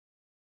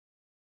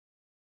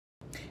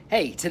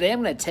Hey, today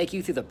I'm going to take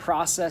you through the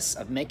process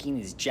of making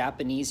these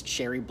Japanese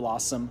cherry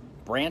blossom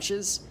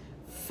branches.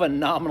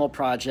 Phenomenal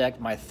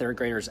project. My third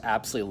graders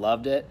absolutely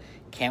loved it.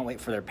 Can't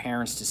wait for their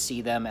parents to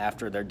see them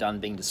after they're done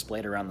being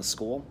displayed around the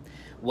school.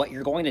 What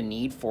you're going to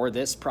need for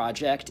this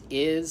project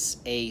is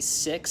a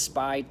 6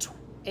 by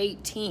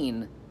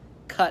 18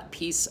 cut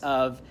piece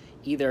of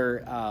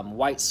either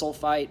white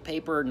sulphite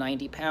paper,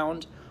 90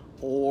 pound,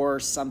 or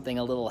something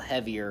a little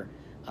heavier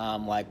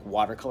like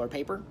watercolor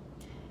paper.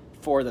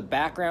 For the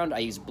background, I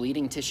used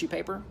bleeding tissue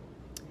paper.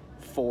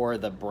 For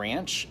the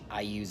branch, I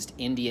used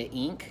India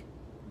ink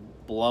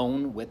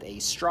blown with a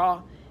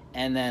straw.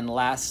 And then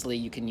lastly,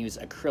 you can use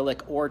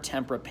acrylic or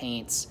tempera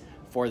paints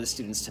for the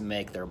students to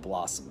make their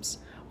blossoms.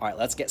 All right,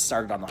 let's get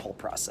started on the whole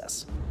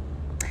process.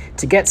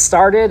 To get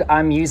started,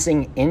 I'm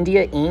using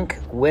India ink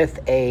with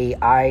a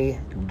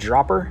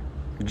eyedropper,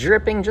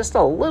 dripping just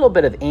a little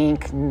bit of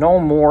ink, no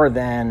more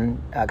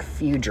than a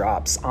few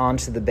drops,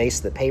 onto the base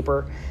of the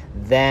paper.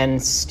 Then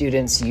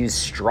students use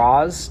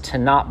straws to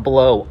not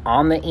blow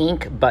on the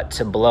ink, but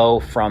to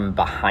blow from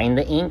behind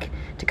the ink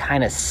to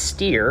kind of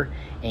steer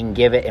and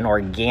give it an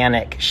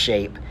organic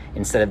shape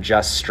instead of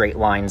just straight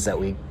lines that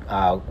we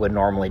would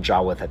normally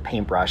draw with a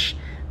paintbrush.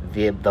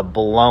 The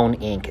blown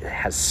ink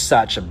has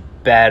such a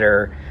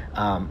better,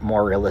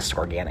 more realistic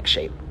organic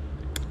shape.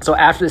 So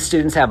after the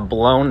students have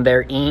blown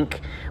their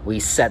ink, we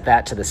set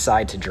that to the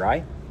side to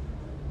dry.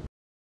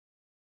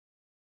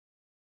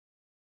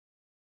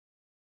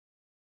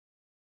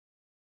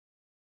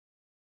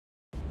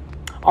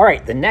 All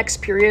right, the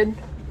next period,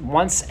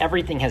 once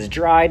everything has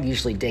dried,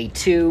 usually day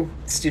 2,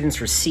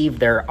 students receive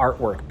their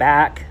artwork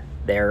back.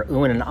 They're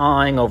oohing and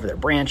aahing over their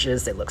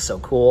branches. They look so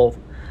cool.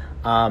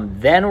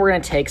 Then we're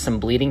gonna take some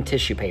bleeding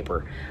tissue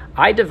paper.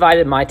 I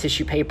divided my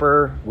tissue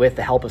paper with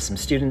the help of some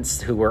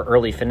students who were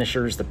early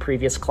finishers the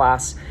previous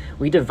class.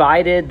 We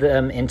divided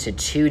them into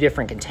 2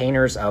 different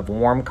containers of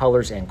warm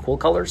colors and cool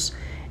colors.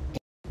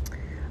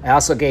 I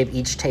also gave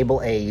each table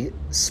a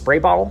spray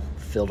bottle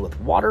filled with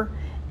water,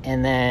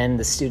 and then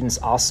the students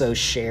also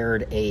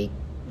shared a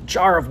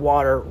jar of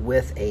water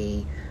with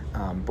a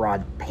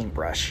broad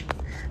paintbrush.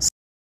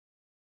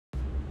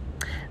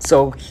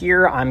 So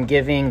here I'm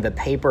giving the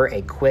paper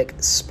a quick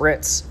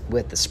spritz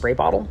with the spray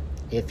bottle.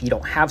 If you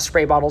don't have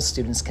spray bottles,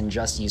 students can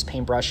just use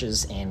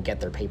paintbrushes and get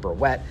their paper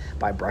wet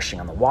by brushing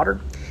on the water.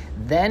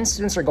 Then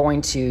students are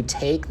going to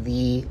take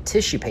the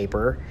tissue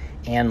paper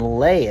and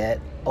lay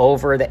it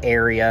over the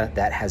area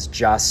that has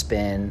just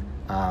been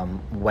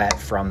wet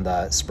from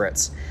the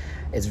spritz.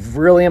 It's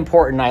really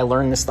important, I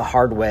learned this the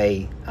hard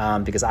way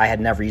because I had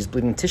never used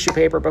bleeding tissue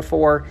paper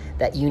before,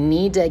 that you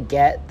need to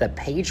get the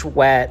page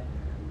wet,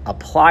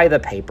 apply the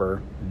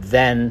paper,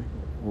 then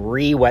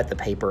re-wet the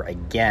paper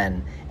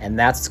again, and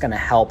that's going to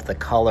help the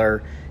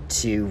color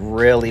to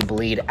really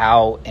bleed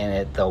out,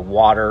 and the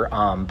water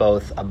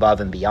both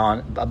above and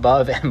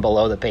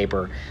below the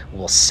paper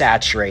will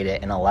saturate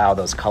it and allow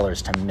those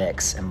colors to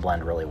mix and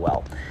blend really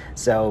well.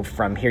 So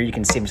from here you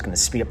can see I'm just going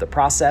to speed up the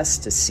process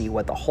to see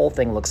what the whole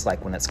thing looks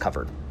like when it's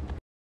covered.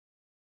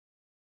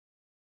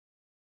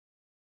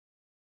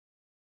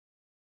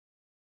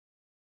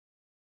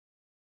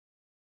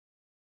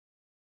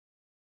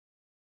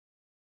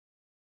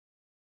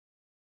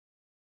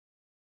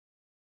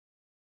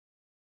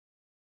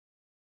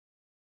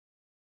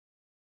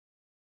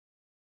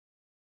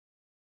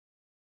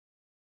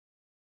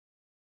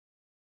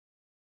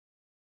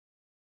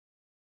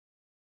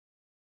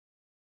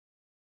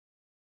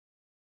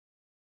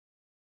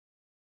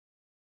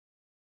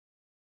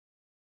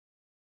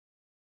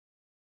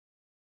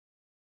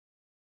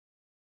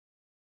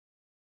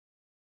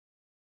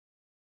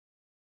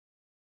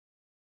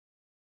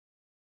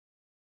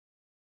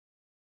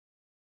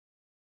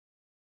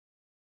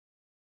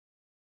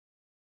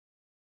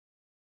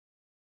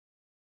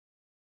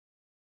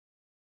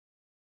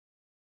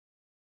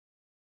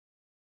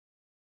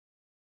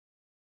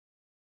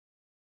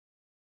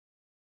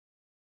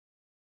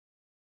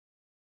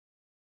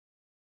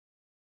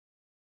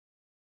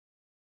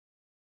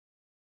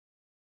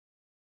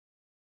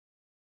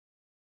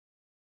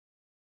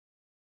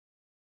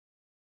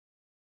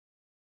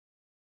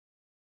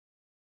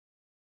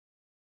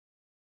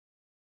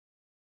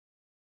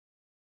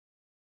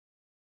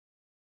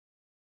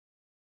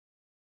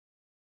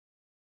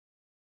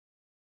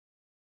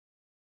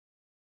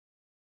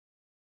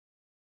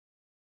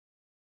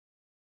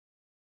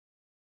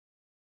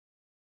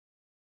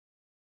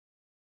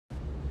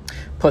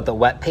 Put the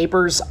wet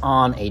papers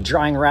on a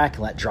drying rack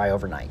and let dry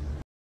overnight.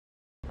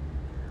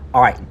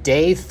 All right,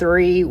 day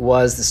 3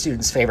 was the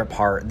students' favorite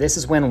part. This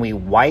is when we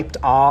wiped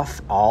off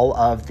all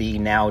of the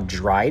now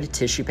dried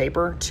tissue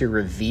paper to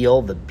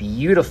reveal the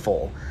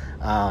beautiful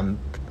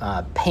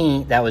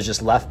paint that was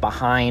just left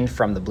behind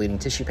from the bleeding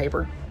tissue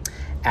paper.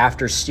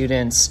 After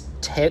students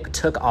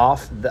took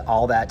off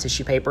all that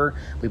tissue paper,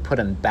 we put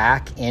them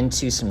back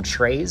into some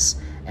trays,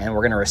 and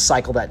we're gonna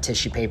recycle that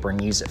tissue paper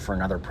and use it for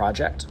another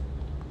project.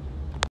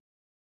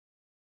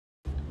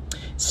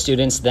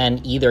 Students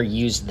then either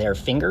used their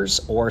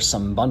fingers or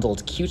some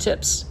bundled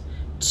Q-tips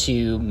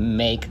to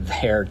make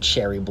their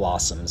cherry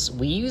blossoms.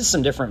 We use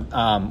some different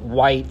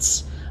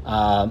whites,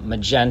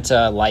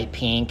 magenta, light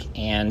pink,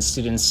 and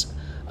students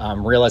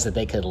realized that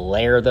they could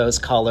layer those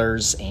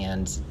colors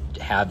and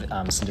have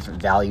some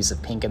different values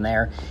of pink in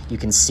there. You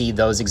can see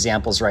those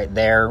examples right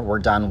there. We're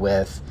done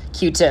with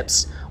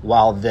Q-tips,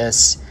 while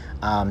this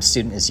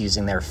student is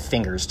using their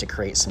fingers to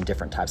create some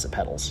different types of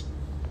petals.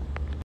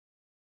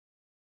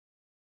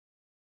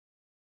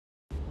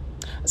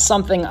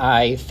 Something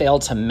I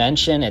failed to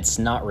mention, it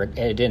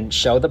didn't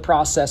show the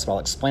process, but I'll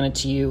explain it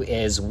to you,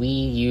 is we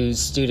use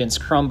students'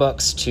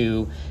 Chromebooks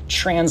to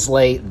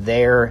translate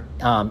their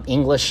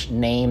English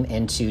name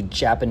into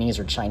Japanese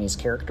or Chinese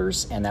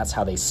characters, and that's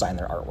how they sign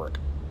their artwork.